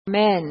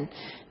Amen.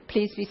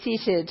 Please be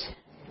seated.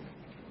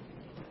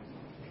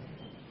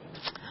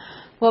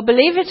 Well,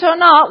 believe it or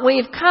not,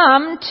 we've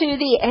come to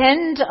the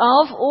end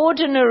of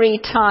ordinary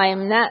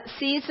time, that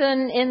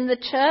season in the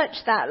church,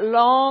 that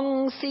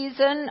long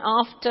season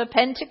after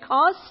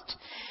Pentecost.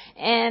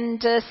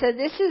 And so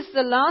this is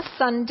the last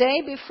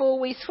Sunday before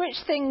we switch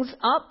things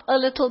up a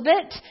little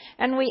bit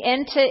and we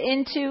enter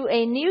into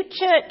a new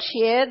church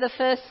year, the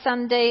first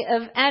Sunday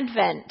of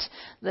Advent.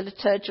 The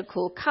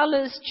liturgical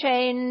colours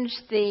change,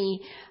 the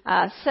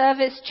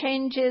service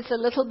changes a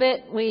little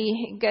bit.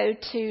 We go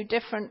to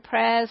different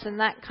prayers and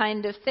that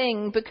kind of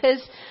thing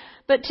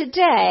But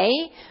today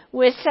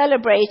we're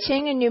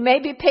celebrating, and you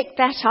maybe picked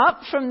that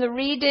up from the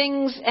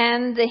readings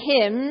and the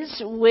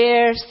hymns,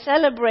 we're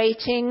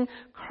celebrating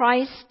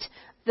Christ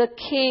the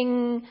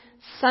King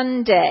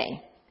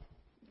Sunday.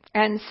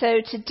 And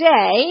so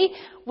today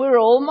we're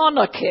all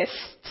monarchists.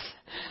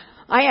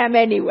 I am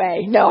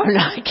anyway. No, I'm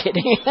not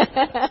kidding.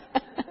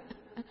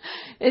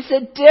 It's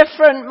a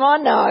different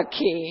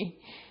monarchy.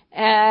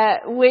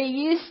 We're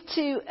used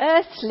to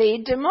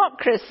earthly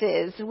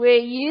democracies. We're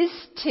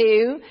used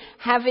to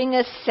having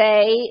a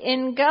say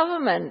in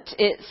government.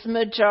 It's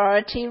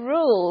majority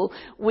rule.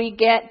 We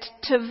get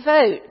to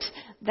vote.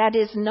 That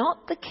is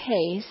not the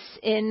case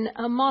in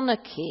a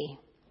monarchy.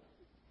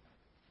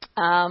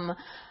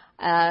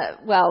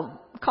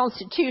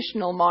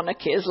 Constitutional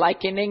monarchies,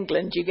 like in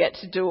England, you get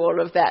to do all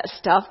of that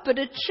stuff. But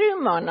a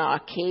true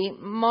monarchy,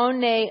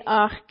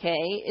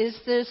 monarche, is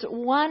there's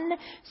one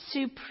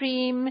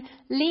supreme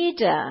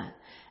leader.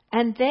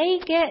 And they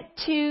get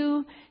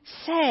to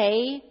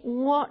say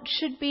what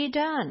should be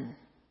done.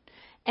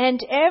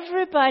 And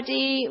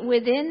everybody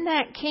within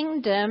that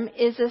kingdom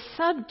is a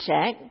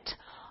subject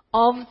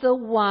of the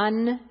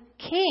one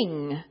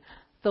king,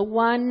 the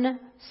one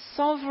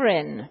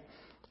sovereign.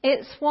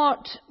 It's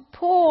what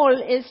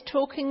Paul is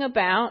talking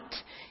about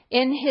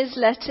in his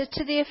letter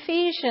to the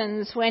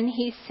Ephesians when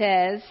he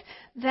says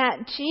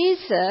that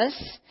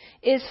Jesus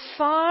is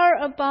far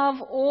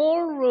above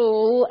all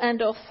rule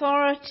and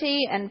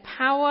authority and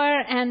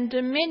power and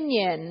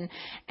dominion,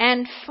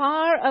 and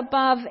far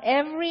above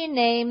every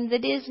name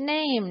that is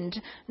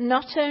named,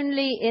 not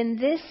only in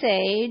this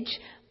age,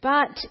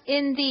 but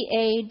in the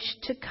age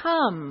to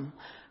come.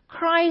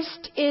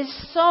 Christ is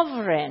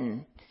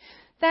sovereign.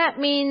 That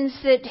means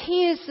that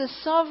he is the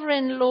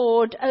sovereign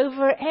Lord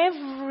over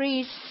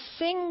every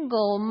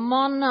single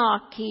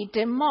monarchy,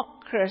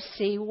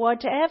 democracy,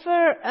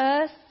 whatever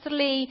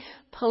earthly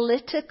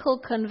political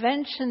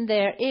convention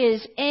there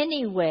is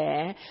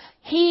anywhere.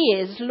 He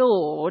is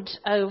Lord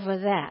over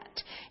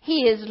that.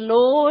 He is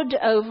Lord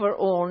over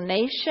all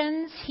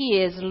nations.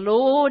 He is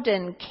Lord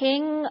and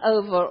King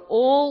over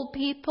all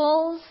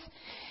peoples.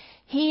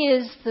 He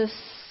is the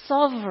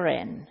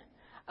sovereign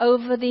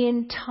over the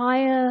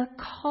entire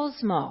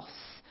cosmos,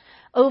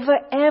 over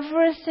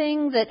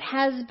everything that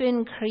has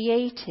been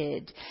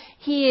created.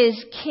 He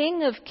is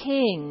King of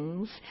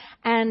kings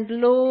and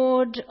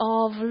Lord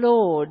of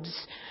lords.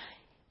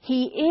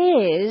 He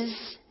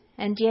is,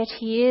 and yet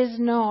he is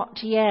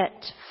not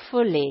yet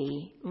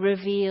fully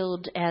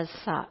revealed as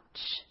such.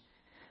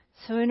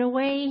 So in a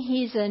way,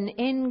 he's an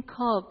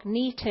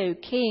incognito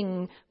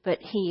king, but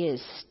he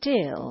is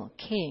still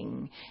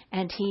king,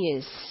 and he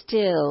is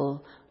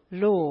still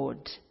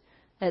Lord.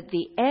 At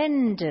the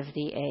end of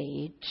the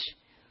age,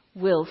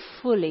 we'll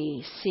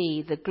fully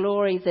see the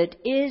glory that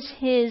is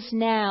his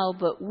now,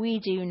 but we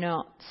do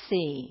not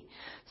see.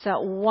 It's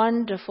that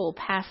wonderful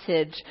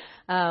passage,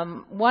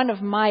 one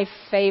of my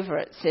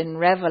favorites in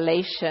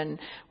Revelation,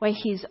 where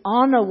he's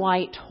on a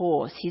white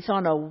horse, he's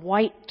on a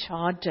white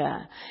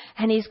charger,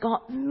 and he's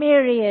got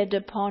myriad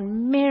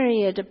upon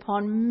myriad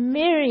upon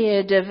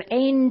myriad of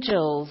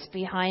angels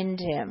behind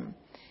him.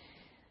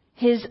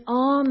 His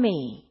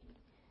army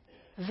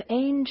of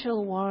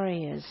angel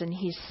warriors, and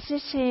he's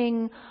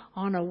sitting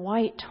on a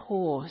white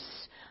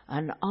horse,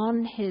 and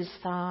on his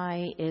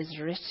thigh is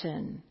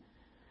written,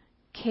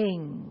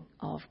 King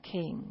of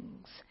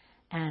Kings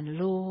and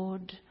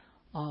Lord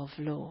of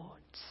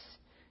Lords.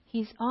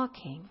 He's our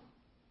King.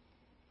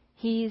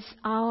 He's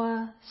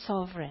our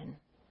sovereign.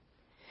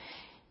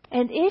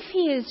 And if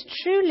he is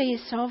truly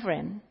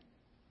sovereign,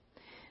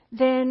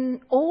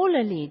 then all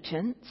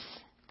allegiance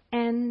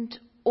and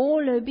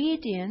all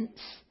obedience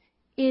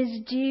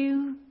is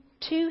due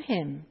to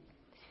him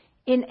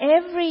in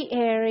every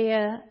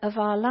area of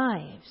our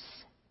lives.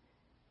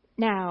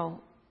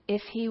 Now,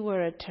 if he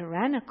were a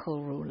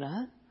tyrannical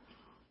ruler,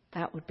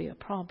 that would be a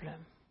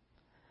problem.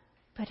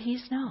 But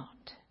he's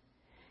not.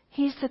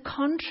 He's the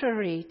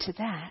contrary to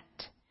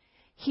that.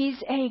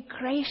 He's a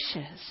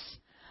gracious,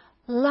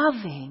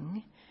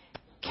 loving,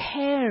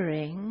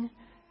 caring,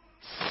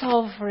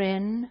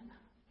 sovereign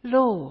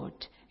Lord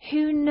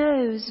who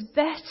knows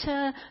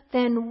better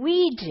than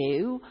we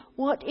do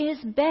what is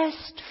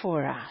best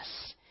for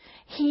us.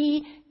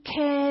 He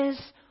cares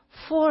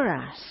for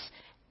us,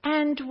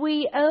 and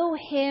we owe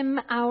him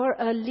our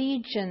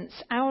allegiance,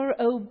 our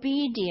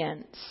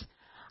obedience,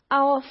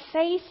 our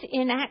faith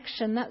in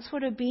action, that's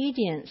what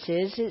obedience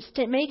is. It's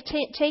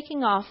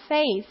taking our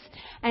faith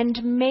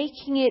and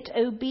making it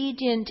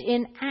obedient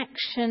in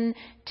action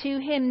to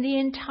Him. The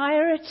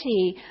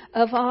entirety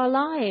of our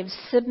lives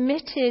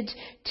submitted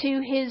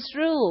to His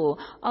rule.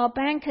 Our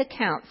bank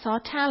accounts, our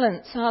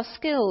talents, our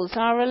skills,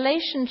 our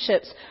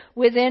relationships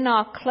within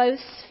our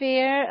close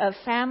sphere of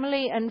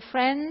family and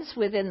friends,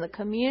 within the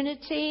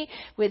community,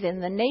 within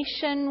the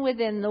nation,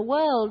 within the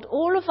world.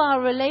 All of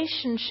our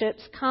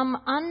relationships come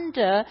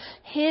under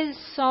His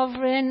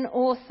sovereign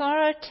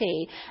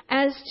authority,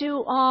 as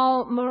do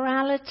our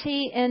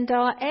morality and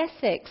our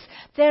ethics.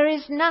 There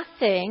is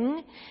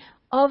nothing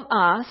of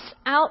us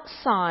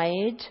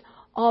outside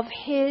of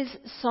His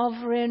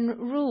sovereign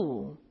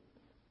rule.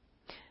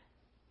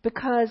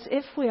 Because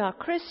if we are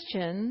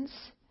Christians,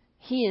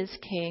 He is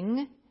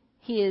King,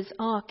 He is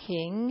our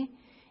King,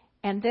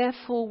 and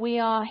therefore we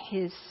are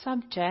His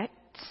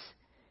subjects,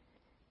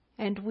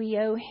 and we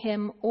owe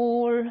Him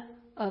all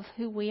of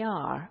who we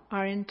are,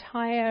 our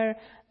entire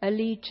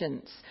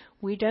allegiance.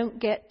 We don't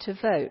get to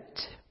vote,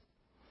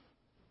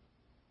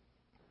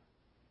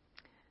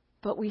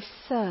 but we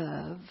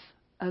serve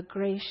a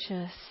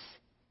gracious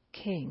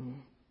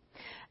King.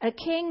 A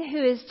King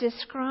who is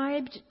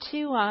described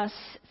to us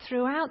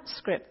throughout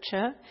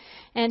Scripture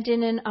and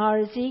in our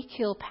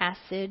Ezekiel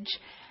passage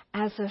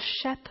as a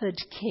shepherd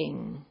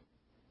king.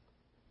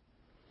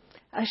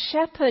 A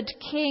shepherd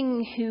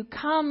king who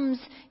comes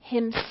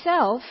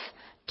himself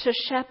to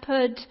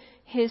shepherd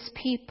his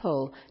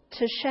people,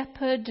 to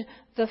shepherd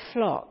the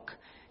flock,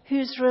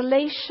 whose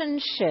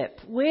relationship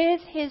with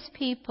his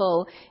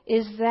people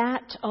is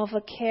that of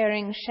a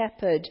caring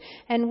shepherd.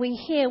 And we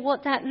hear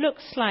what that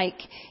looks like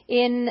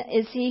in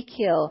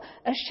Ezekiel.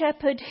 A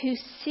shepherd who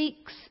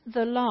seeks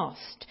the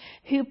lost,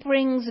 who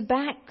brings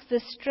back the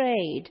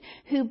strayed,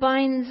 who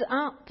binds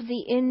up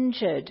the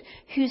injured,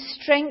 who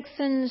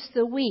strengthens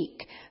the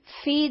weak,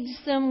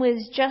 feeds them with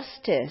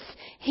justice.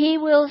 He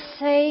will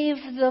save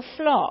the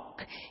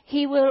flock.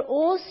 He will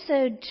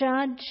also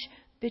judge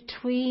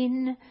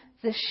between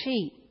the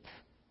sheep.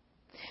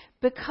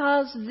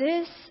 Because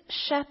this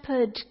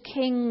shepherd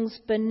king's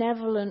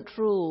benevolent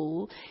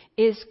rule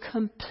is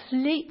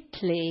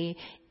completely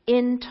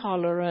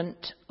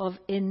intolerant of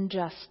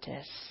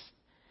injustice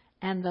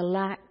and the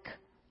lack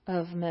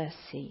of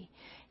mercy.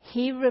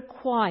 He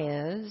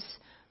requires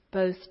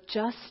both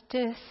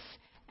justice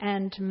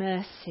and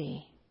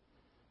mercy.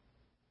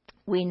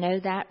 We know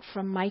that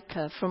from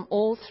Micah, from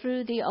all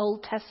through the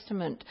Old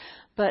Testament.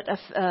 But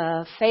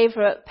a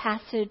favorite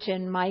passage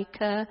in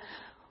Micah: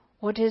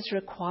 what is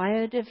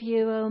required of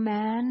you, O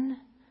man,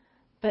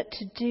 but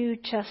to do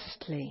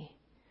justly,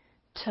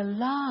 to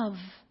love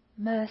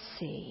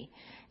mercy,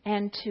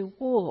 and to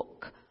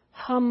walk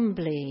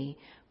humbly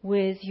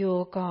with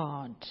your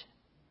God.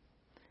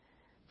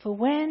 For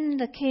when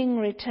the King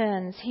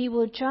returns, he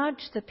will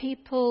judge the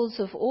peoples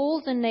of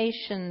all the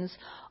nations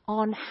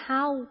on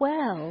how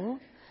well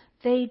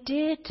they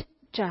did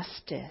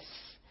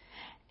justice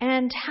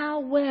and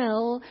how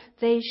well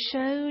they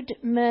showed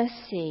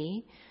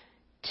mercy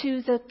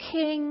to the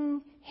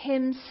King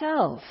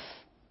himself.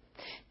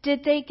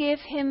 Did they give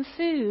him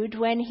food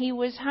when he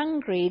was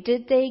hungry?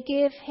 Did they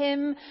give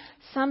him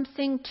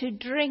something to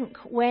drink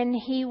when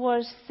he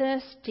was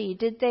thirsty?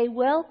 Did they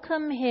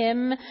welcome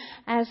him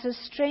as a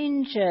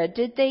stranger?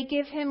 Did they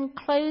give him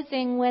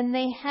clothing when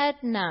they had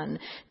none?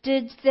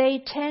 Did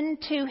they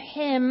tend to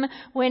him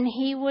when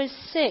he was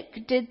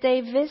sick? Did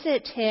they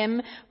visit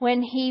him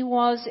when he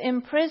was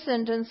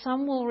imprisoned? And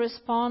some will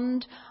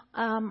respond,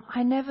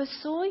 I never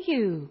saw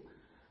you,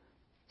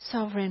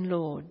 Sovereign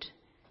Lord,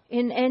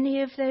 in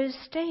any of those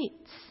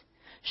states.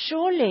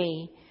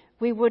 Surely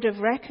we would have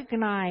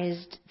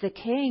recognized the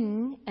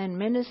King and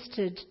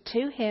ministered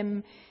to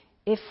him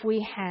if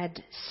we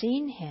had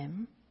seen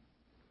him.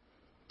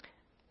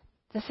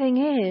 The thing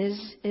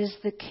is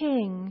the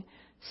King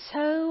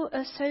so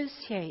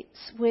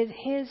associates with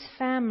his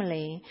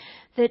family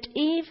that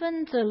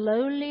even the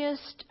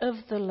lowliest of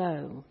the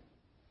low,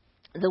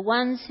 the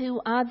ones who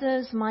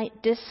others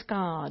might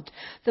discard,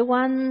 the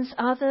ones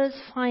others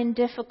find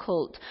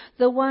difficult,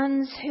 the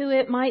ones who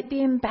it might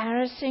be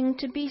embarrassing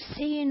to be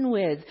seen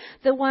with,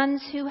 the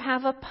ones who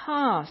have a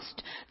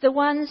past, the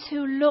ones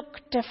who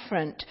look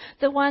different,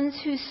 the ones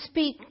who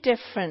speak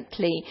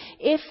differently.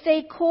 If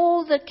they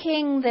call the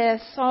King their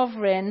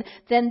sovereign,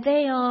 then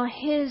they are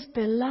his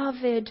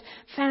beloved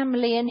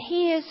family, and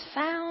he is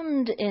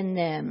found in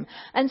them.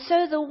 And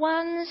so the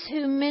ones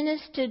who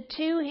ministered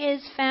to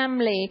his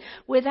family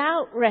without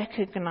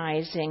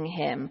recognizing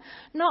him,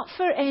 not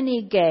for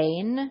any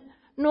gain,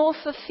 nor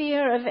for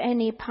fear of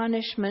any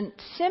punishment,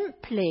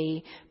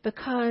 simply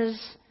because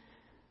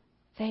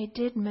they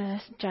did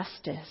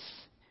justice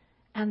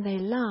and they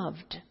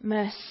loved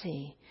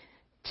mercy.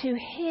 To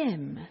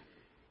him,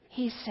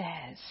 he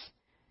says,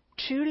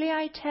 truly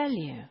I tell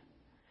you,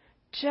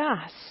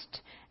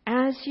 just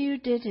As you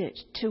did it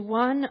to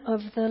one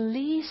of the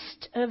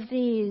least of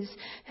these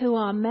who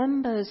are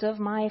members of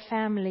my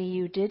family,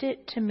 you did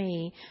it to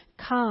me.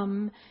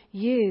 Come,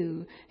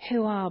 you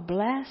who are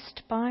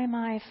blessed by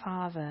my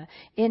Father,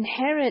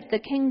 inherit the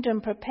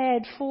kingdom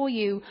prepared for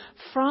you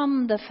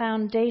from the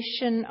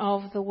foundation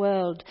of the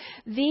world.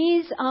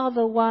 These are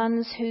the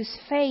ones whose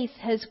faith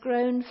has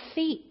grown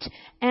feet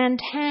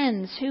and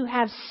hands, who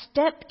have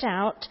stepped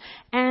out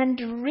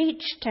and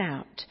reached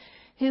out,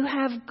 who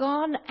have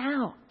gone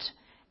out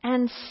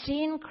and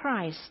seen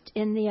Christ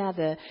in the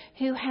other,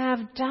 who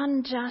have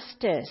done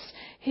justice,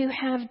 who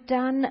have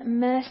done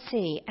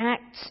mercy,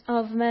 acts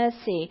of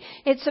mercy.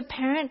 It's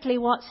apparently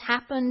what's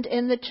happened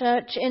in the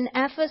church in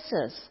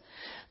Ephesus.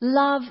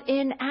 Love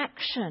in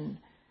action.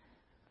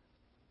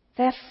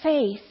 Their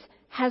faith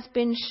has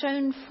been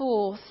shown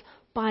forth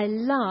by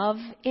love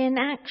in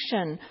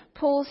action.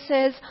 Paul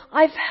says,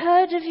 I've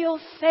heard of your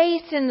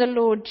faith in the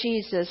Lord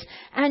Jesus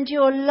and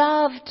your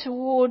love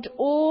toward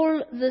all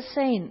the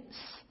saints.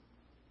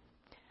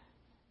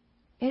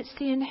 It's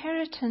the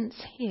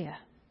inheritance here.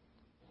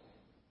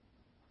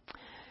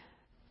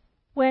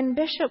 When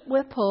Bishop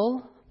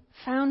Whipple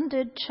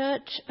founded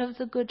Church of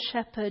the Good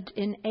Shepherd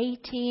in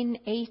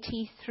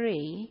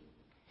 1883,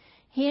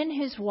 he and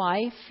his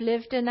wife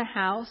lived in a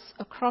house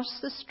across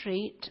the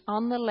street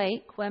on the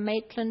lake where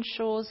Maitland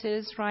Shores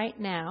is right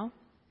now.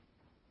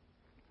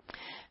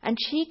 And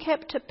she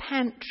kept a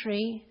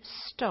pantry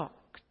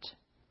stocked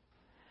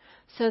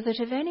so that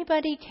if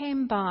anybody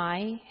came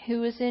by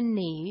who was in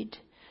need,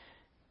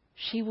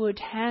 she would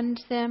hand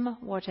them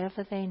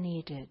whatever they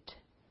needed.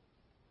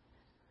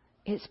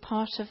 It's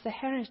part of the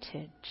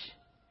heritage.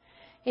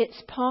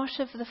 It's part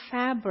of the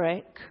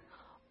fabric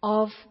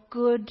of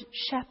Good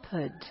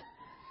Shepherd,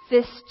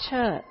 this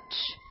church.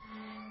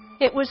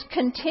 It was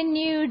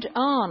continued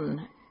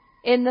on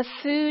in the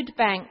food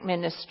bank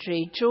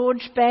ministry,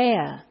 George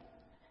Bayer.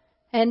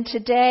 And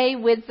today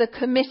with the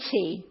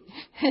committee,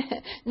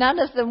 none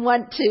of them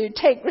want to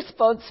take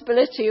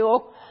responsibility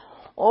or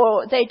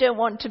they don't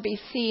want to be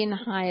seen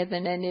higher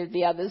than any of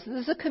the others.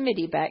 There's a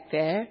committee back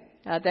there.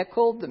 They're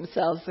called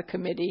themselves the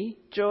committee.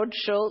 George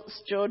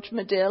Schultz, George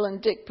Medill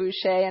and Dick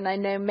Boucher, and I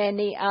know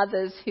many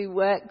others who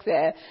work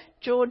there.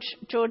 George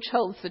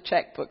holds the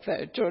checkbook,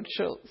 though. George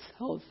Schultz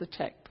holds the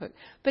checkbook.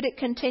 But it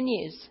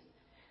continues.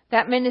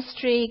 That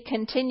ministry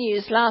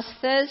continues. Last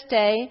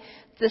Thursday,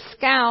 the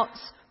Scouts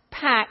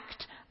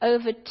packed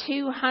over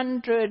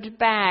 200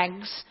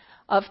 bags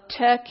of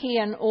turkey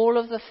and all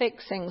of the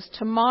fixings.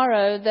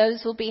 Tomorrow,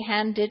 those will be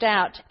handed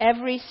out.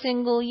 Every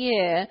single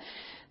year,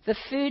 the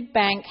food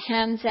bank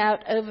hands out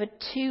over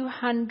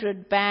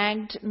 200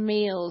 bagged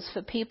meals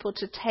for people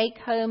to take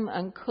home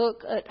and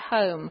cook at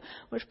home,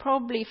 which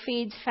probably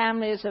feeds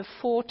families of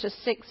 4 to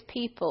 6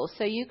 people.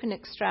 So you can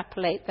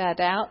extrapolate that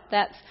out.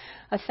 That's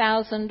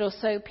 1,000 or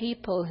so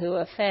people who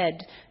are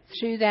fed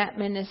through that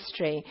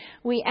ministry.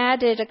 We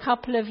added a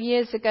couple of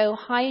years ago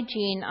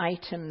hygiene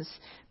items.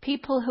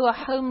 People who are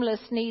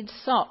homeless need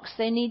socks.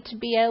 They need to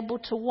be able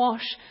to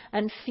wash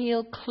and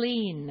feel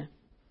clean.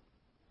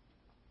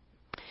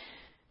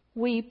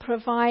 We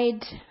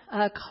provide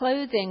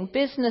clothing,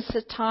 business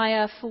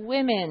attire for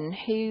women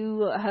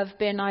who have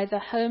been either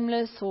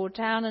homeless or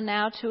down and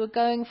out, who are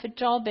going for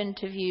job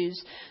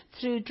interviews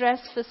through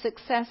Dress for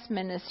Success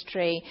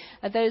ministry.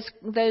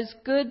 Those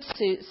good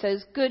suits,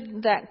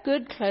 that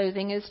good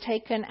clothing is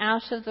taken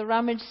out of the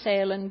rummage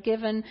sale and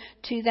given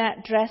to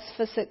that Dress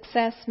for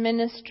Success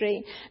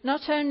ministry.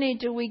 Not only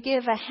do we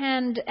give a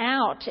hand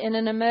out in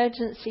an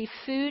emergency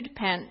food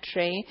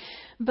pantry,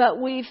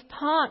 but we've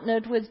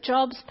partnered with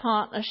Jobs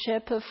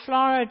Partnership of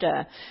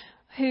Florida,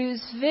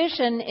 whose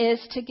vision is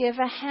to give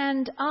a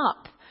hand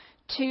up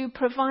to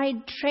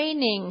provide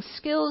training,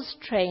 skills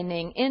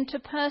training,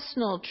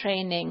 interpersonal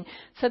training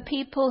for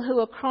people who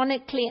are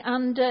chronically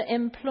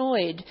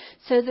underemployed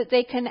so that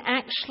they can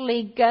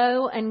actually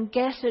go and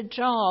get a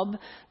job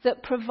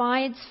that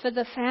provides for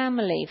the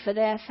family, for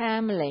their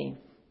family.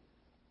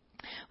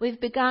 We've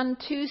begun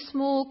 2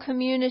 small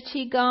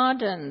community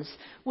gardens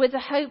with the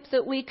hope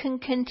that we can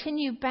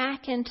continue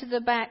back into the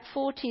back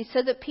 40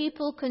 so that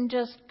people can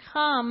just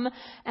come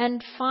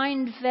and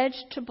find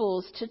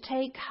vegetables to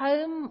take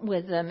home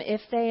with them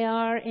if they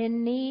are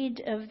in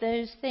need of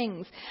those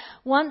things.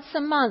 Once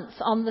a month,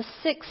 on the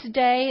 6th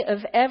day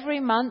of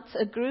every month,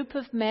 a group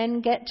of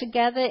men get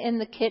together in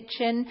the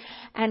kitchen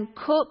and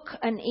cook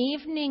an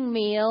evening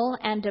meal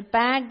and a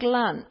bag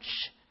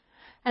lunch.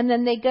 And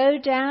then they go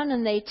down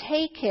and they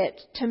take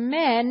it to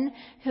men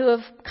who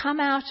have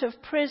come out of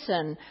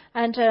prison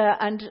and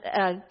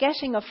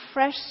getting a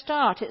fresh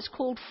start. It's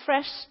called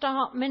Fresh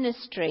Start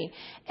Ministry.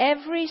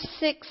 Every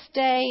 6th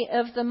day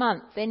of the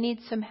month. They need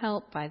some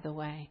help, by the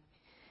way.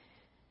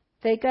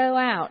 They go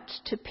out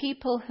to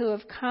people who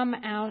have come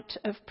out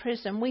of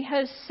prison. We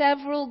host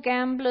several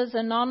Gamblers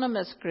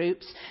Anonymous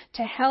groups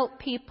to help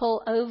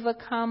people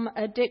overcome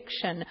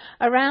addiction.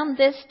 Around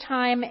this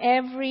time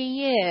every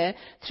year,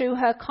 through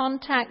her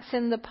contacts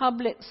in the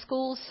public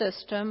school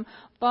system,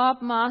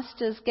 Barb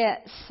Masters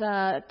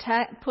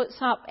puts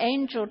up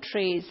angel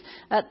trees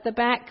at the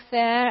back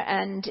there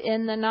and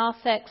in the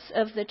narthex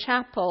of the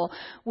chapel.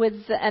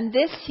 And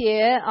this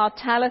year, our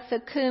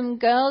Talitha Cum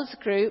girls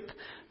group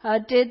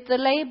did the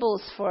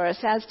labels for us,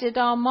 as did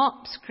our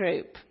MOPS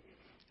group.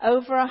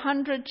 Over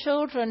 100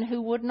 children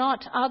who would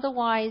not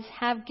otherwise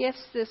have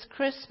gifts this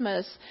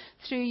Christmas,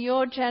 through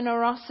your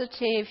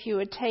generosity, if you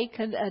would take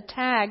a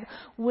tag,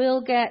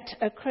 will get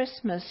a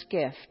Christmas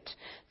gift.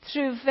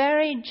 Through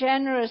very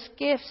generous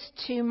gifts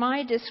to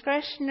my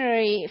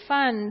discretionary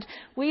fund,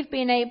 we've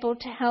been able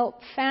to help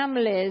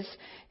families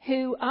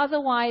who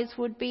otherwise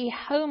would be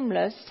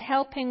homeless,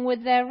 helping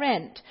with their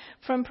rent,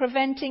 from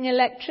preventing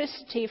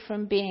electricity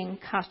from being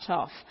cut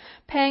off,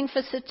 paying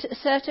for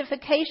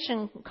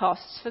certification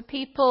costs for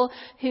people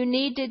who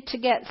needed to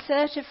get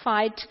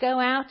certified to go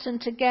out and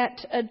to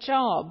get a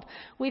job.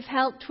 We've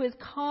helped with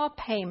car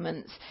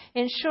payments,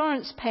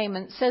 insurance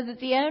payments, so that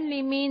the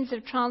only means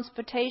of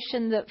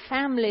transportation that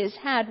families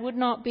had would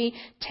not be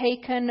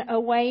taken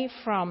away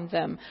from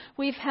them.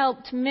 We've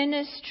helped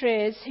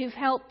ministries who've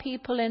helped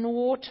people in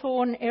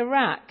war-torn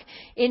Iraq,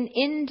 in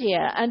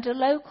India, and a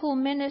local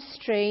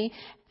ministry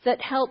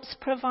that helps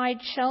provide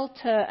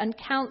shelter and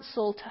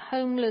counsel to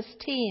homeless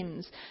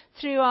teens.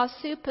 Through our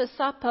Super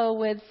Supper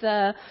with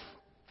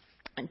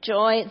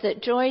Joy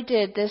that Joy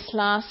did this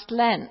last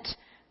Lent,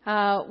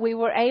 we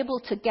were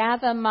able to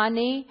gather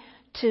money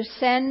to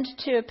send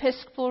to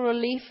Episcopal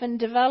Relief and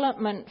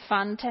Development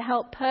Fund to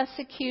help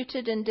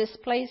persecuted and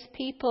displaced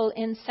people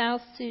in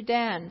South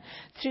Sudan.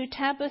 Through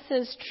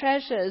Tabitha's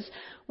Treasures,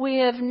 we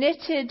have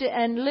knitted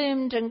and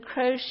loomed and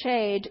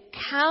crocheted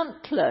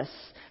countless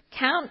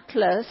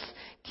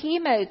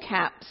chemo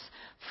caps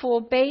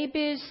for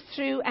babies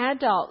through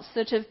adults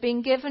that have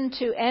been given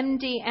to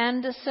MD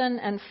Anderson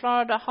and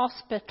Florida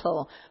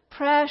Hospital,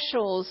 prayer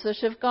shawls that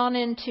have gone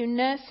into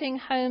nursing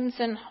homes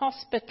and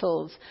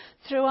hospitals.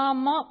 Through our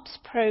MOPS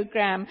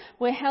program,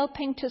 we're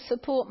helping to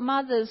support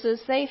mothers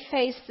as they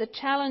face the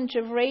challenge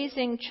of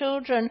raising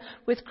children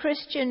with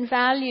Christian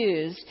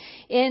values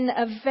in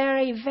a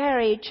very,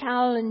 very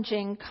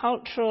challenging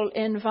cultural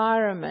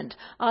environment.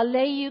 Our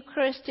lay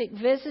Eucharistic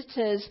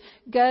visitors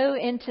go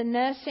into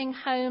nursing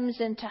homes,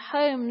 into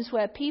homes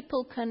where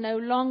people can no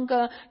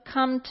longer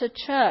come to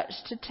church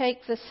to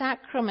take the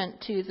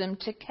sacrament to them,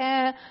 to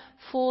care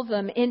for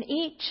them. In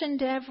each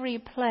and every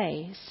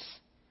place,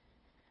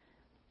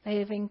 they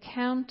have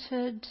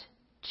encountered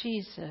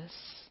Jesus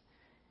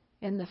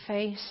in the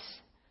face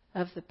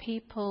of the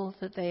people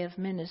that they have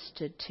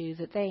ministered to,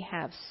 that they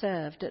have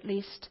served. At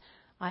least,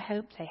 I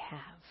hope they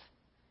have.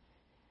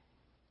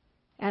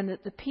 And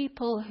that the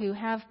people who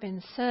have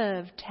been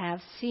served have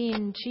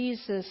seen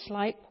Jesus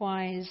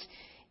likewise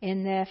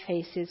in their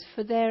faces.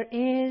 For there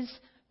is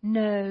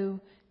no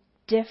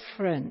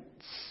difference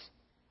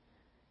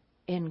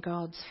in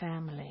God's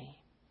family.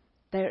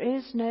 There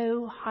is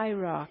no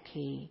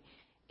hierarchy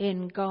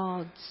in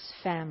God's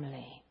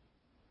family.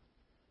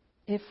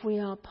 If we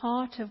are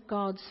part of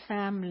God's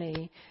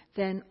family,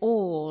 then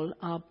all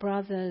are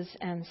brothers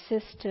and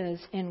sisters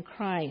in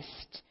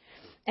Christ.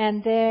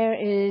 And there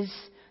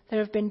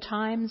have been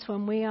times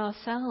when we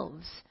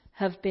ourselves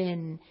have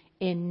been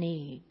in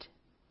need.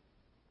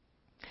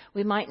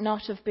 We might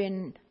not have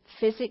been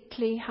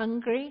physically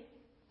hungry.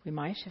 We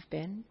might have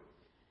been.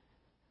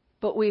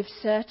 But we've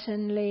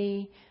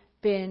certainly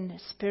been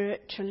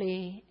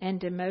spiritually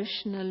and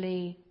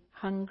emotionally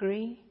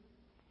hungry.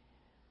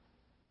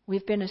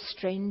 We've been a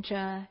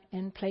stranger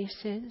in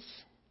places.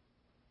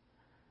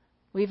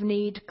 We've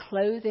need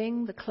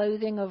clothing, the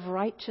clothing of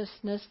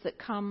righteousness that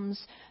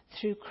comes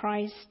through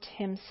Christ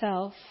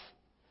himself.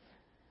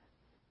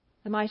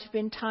 There might have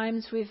been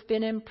times we've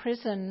been in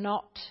prison,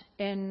 not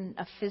in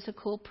a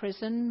physical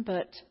prison,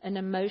 but an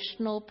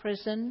emotional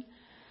prison,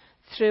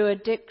 through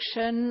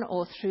addiction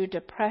or through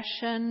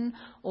depression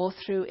or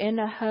through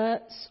inner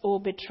hurts or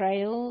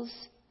betrayals.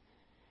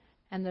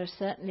 And there are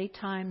certainly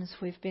times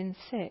we've been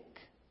sick.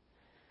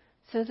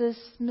 So there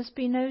must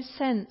be no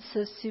sense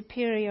of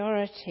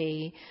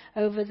superiority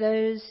over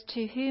those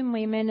to whom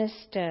we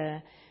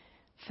minister,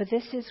 for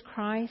this is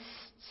Christ's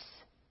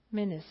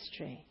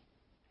ministry.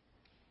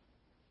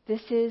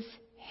 This is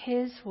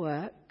his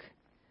work,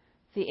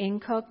 the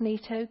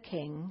incognito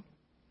King,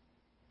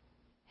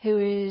 who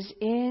is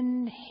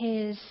in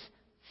his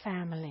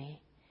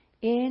family,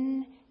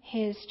 in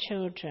his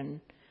children.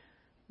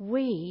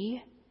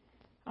 We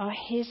are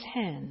his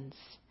hands,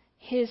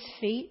 his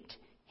feet,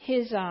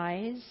 his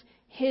eyes,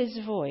 his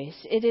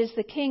voice. It is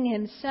the King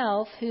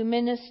himself who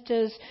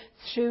ministers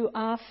through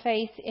our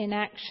faith in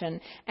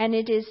action. And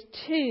it is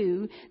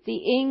to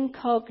the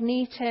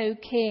incognito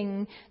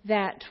King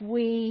that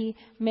we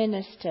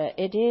minister.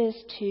 It is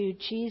to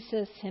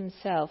Jesus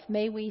himself.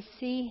 May we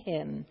see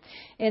him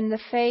in the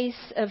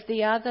face of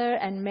the other,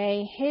 and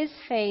may his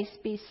face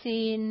be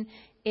seen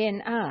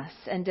in us.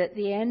 And at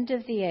the end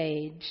of the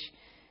age,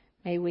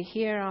 may we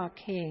hear our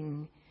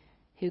King,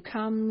 who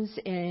comes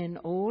in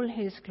all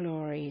his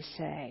glory,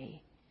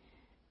 say,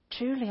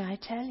 "Truly I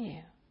tell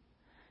you,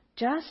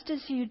 just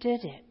as you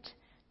did it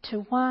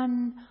to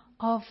one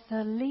of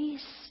the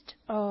least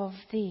of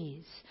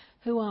these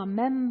who are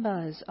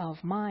members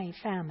of my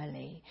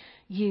family,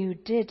 you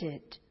did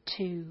it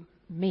to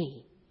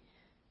me.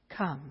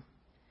 Come,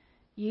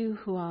 you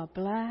who are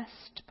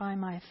blessed by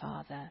my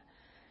Father,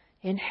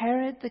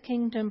 inherit the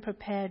kingdom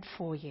prepared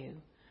for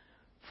you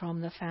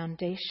from the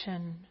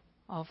foundation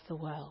of the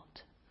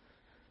world."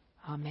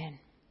 Amen.